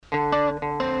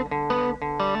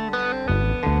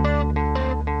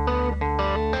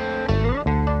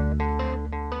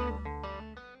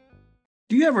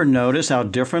ever notice how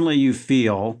differently you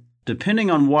feel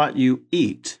depending on what you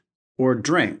eat or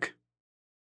drink?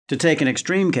 To take an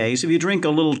extreme case, if you drink a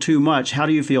little too much, how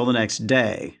do you feel the next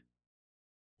day?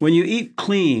 When you eat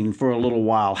clean for a little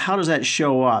while, how does that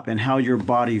show up in how your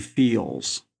body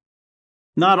feels?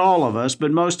 Not all of us,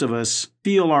 but most of us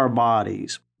feel our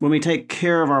bodies. When we take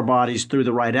care of our bodies through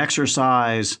the right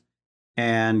exercise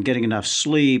and getting enough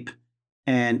sleep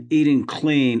and eating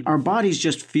clean, our bodies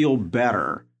just feel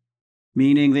better,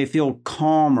 meaning they feel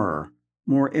calmer,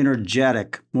 more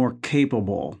energetic, more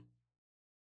capable.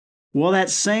 Well, that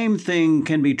same thing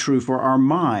can be true for our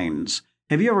minds.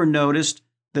 Have you ever noticed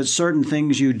that certain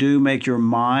things you do make your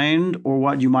mind, or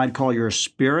what you might call your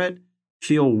spirit,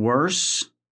 feel worse,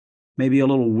 maybe a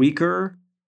little weaker,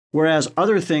 whereas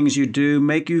other things you do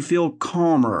make you feel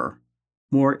calmer,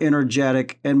 more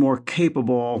energetic, and more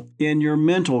capable in your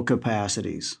mental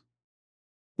capacities?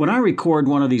 When I record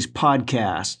one of these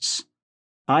podcasts,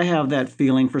 I have that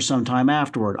feeling for some time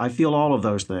afterward. I feel all of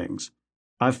those things.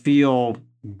 I feel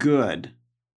good.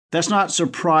 That's not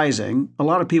surprising. A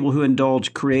lot of people who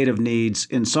indulge creative needs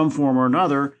in some form or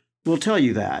another will tell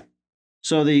you that.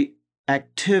 So the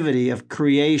activity of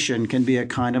creation can be a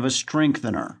kind of a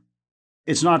strengthener.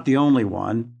 It's not the only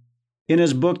one. In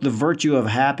his book, The Virtue of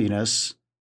Happiness,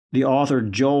 the author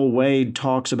Joel Wade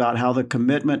talks about how the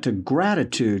commitment to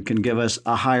gratitude can give us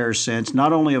a higher sense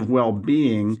not only of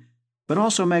well-being, but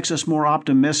also makes us more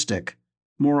optimistic,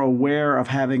 more aware of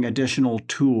having additional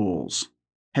tools.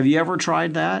 Have you ever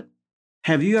tried that?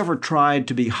 Have you ever tried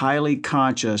to be highly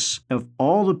conscious of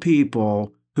all the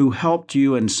people who helped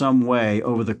you in some way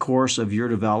over the course of your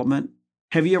development?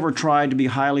 Have you ever tried to be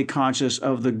highly conscious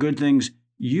of the good things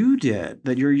you did,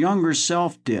 that your younger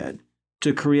self did,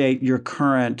 to create your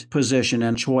current position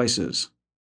and choices?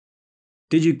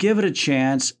 Did you give it a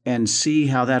chance and see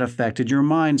how that affected your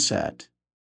mindset?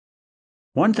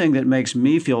 One thing that makes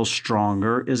me feel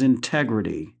stronger is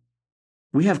integrity.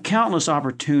 We have countless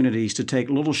opportunities to take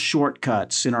little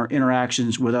shortcuts in our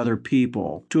interactions with other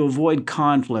people, to avoid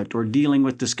conflict or dealing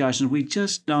with discussions we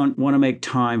just don't want to make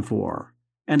time for.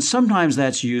 And sometimes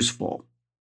that's useful.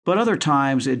 But other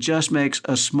times it just makes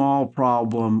a small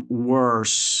problem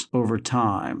worse over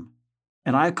time.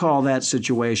 And I call that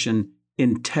situation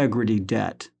integrity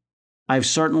debt. I've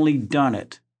certainly done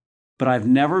it, but I've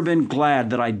never been glad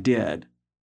that I did.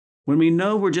 When we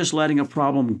know we're just letting a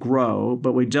problem grow,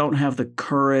 but we don't have the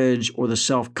courage or the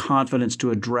self-confidence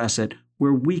to address it,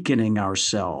 we're weakening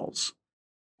ourselves.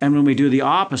 And when we do the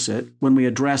opposite, when we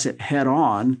address it head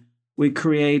on, we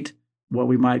create what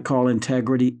we might call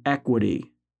integrity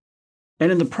equity.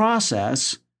 And in the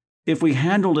process, if we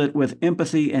handled it with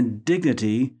empathy and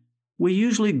dignity, we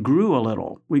usually grew a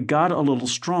little. We got a little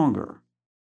stronger.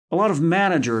 A lot of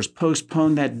managers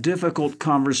postpone that difficult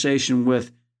conversation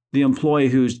with the employee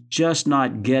who's just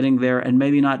not getting there and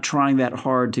maybe not trying that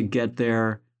hard to get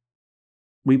there.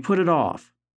 We put it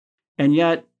off. And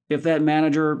yet, if that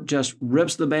manager just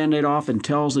rips the Band-Aid off and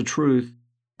tells the truth,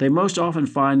 they most often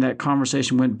find that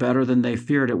conversation went better than they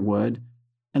feared it would,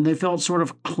 and they felt sort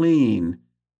of clean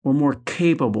or more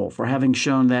capable for having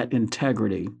shown that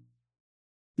integrity.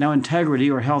 Now, integrity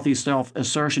or healthy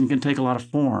self-assertion can take a lot of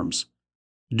forms.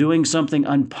 Doing something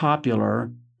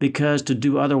unpopular because to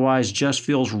do otherwise just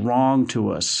feels wrong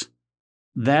to us.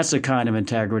 That's a kind of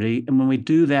integrity, and when we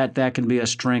do that, that can be a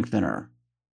strengthener.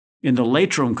 In the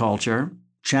Latrum culture,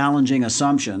 challenging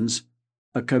assumptions,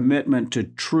 a commitment to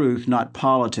truth, not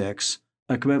politics,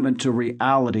 a commitment to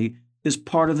reality, is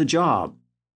part of the job.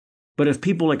 But if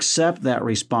people accept that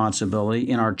responsibility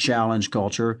in our challenge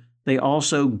culture, they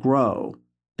also grow.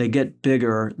 They get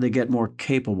bigger, they get more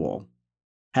capable.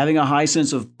 Having a high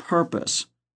sense of purpose,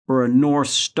 or a North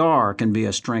Star, can be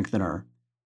a strengthener.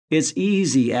 It's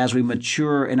easy as we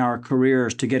mature in our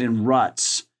careers to get in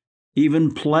ruts,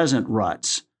 even pleasant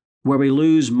ruts, where we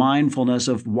lose mindfulness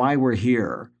of why we're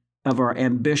here, of our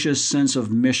ambitious sense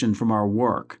of mission from our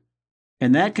work.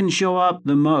 And that can show up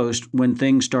the most when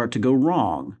things start to go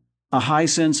wrong. A high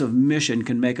sense of mission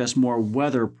can make us more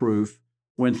weatherproof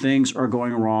when things are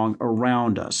going wrong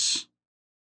around us.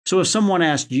 So if someone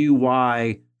asked you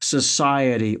why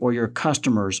society or your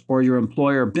customers or your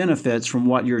employer benefits from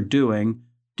what you're doing,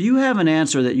 do you have an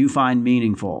answer that you find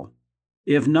meaningful?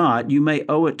 If not, you may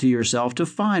owe it to yourself to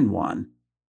find one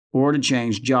or to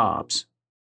change jobs.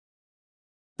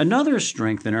 Another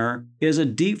strengthener is a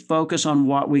deep focus on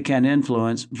what we can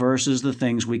influence versus the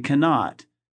things we cannot.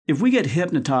 If we get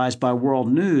hypnotized by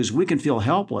world news, we can feel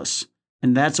helpless,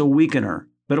 and that's a weakener.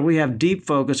 But if we have deep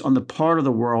focus on the part of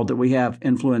the world that we have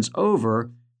influence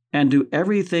over, and do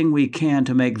everything we can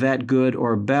to make that good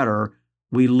or better,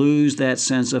 we lose that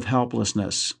sense of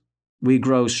helplessness. we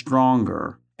grow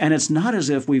stronger. And it's not as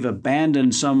if we've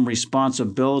abandoned some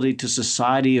responsibility to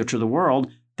society or to the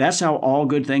world. That's how all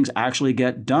good things actually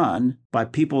get done, by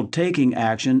people taking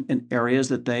action in areas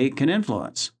that they can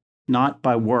influence, not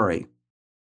by worry.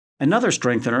 Another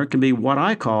strengthener can be what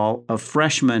I call a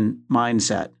freshman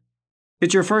mindset.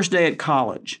 It's your first day at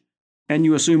college, and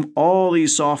you assume all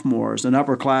these sophomores and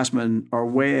upperclassmen are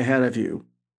way ahead of you.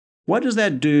 What does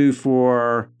that do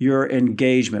for your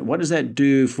engagement? What does that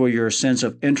do for your sense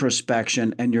of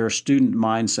introspection and your student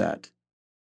mindset?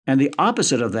 And the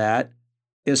opposite of that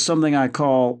is something I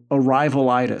call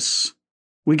arrivalitis.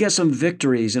 We get some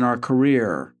victories in our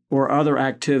career or other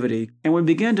activity, and we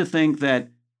begin to think that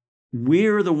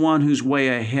we're the one who's way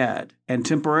ahead, and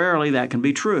temporarily that can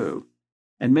be true.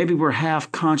 And maybe we're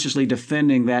half consciously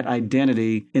defending that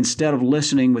identity instead of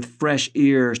listening with fresh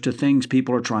ears to things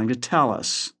people are trying to tell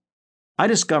us. I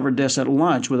discovered this at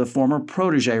lunch with a former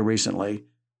protege recently.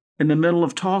 In the middle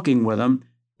of talking with him,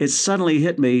 it suddenly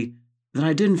hit me that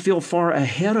I didn't feel far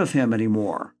ahead of him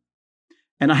anymore.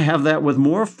 And I have that with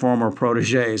more former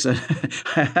proteges.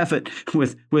 I have it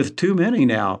with too many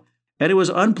now. And it was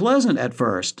unpleasant at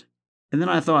first. And then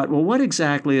I thought, well, what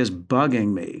exactly is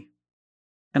bugging me?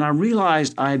 And I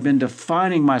realized I had been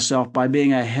defining myself by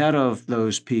being ahead of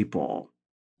those people.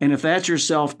 And if that's your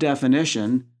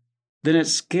self-definition, then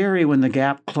it's scary when the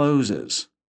gap closes.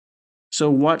 So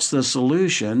what's the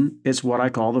solution? It's what I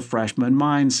call the freshman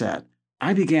mindset.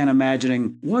 I began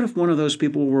imagining, what if one of those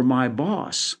people were my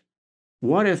boss?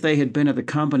 What if they had been at the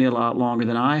company a lot longer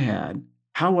than I had?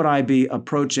 How would I be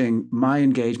approaching my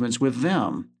engagements with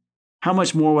them? How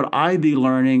much more would I be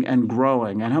learning and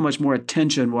growing? And how much more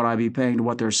attention would I be paying to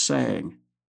what they're saying?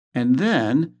 And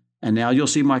then, and now you'll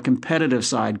see my competitive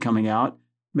side coming out,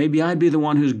 maybe I'd be the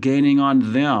one who's gaining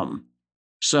on them.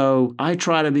 So I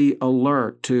try to be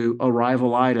alert to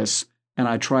arrivalitis, and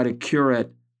I try to cure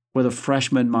it with a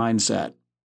freshman mindset.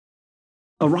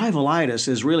 Arrivalitis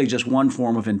is really just one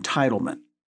form of entitlement.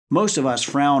 Most of us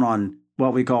frown on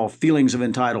what we call feelings of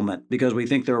entitlement because we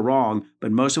think they're wrong,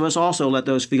 but most of us also let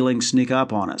those feelings sneak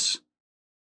up on us.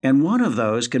 And one of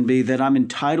those can be that I'm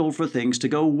entitled for things to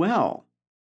go well.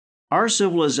 Our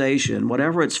civilization,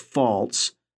 whatever its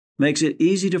faults, makes it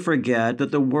easy to forget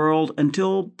that the world,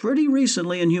 until pretty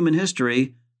recently in human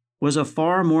history, was a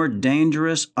far more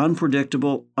dangerous,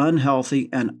 unpredictable, unhealthy,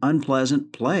 and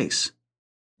unpleasant place.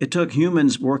 It took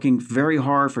humans working very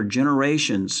hard for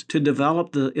generations to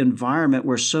develop the environment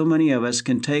where so many of us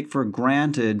can take for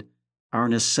granted our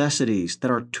necessities,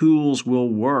 that our tools will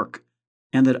work,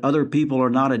 and that other people are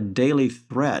not a daily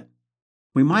threat.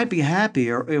 We might be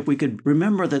happier if we could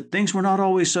remember that things were not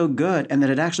always so good and that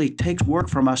it actually takes work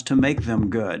from us to make them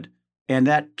good. And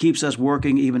that keeps us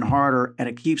working even harder, and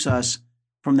it keeps us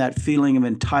from that feeling of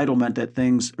entitlement that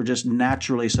things are just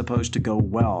naturally supposed to go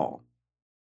well.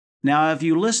 Now, if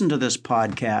you listen to this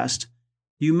podcast,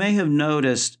 you may have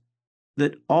noticed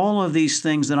that all of these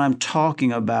things that I'm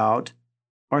talking about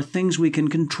are things we can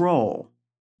control.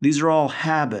 These are all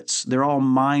habits. They're all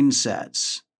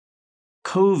mindsets.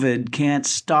 COVID can't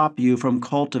stop you from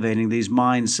cultivating these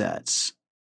mindsets,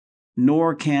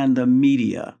 nor can the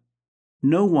media.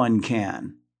 No one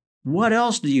can. What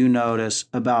else do you notice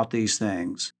about these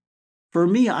things? For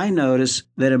me, I notice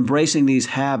that embracing these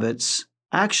habits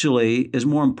actually is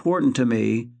more important to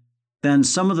me than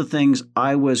some of the things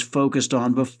I was focused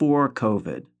on before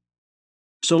COVID.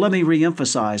 So let me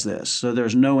reemphasize this so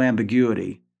there's no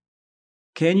ambiguity.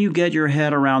 Can you get your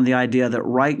head around the idea that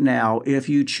right now, if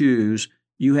you choose,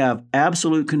 you have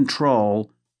absolute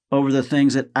control over the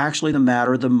things that actually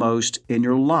matter the most in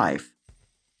your life,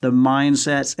 the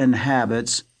mindsets and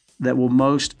habits that will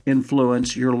most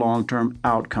influence your long-term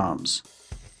outcomes,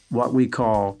 what we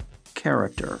call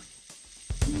character.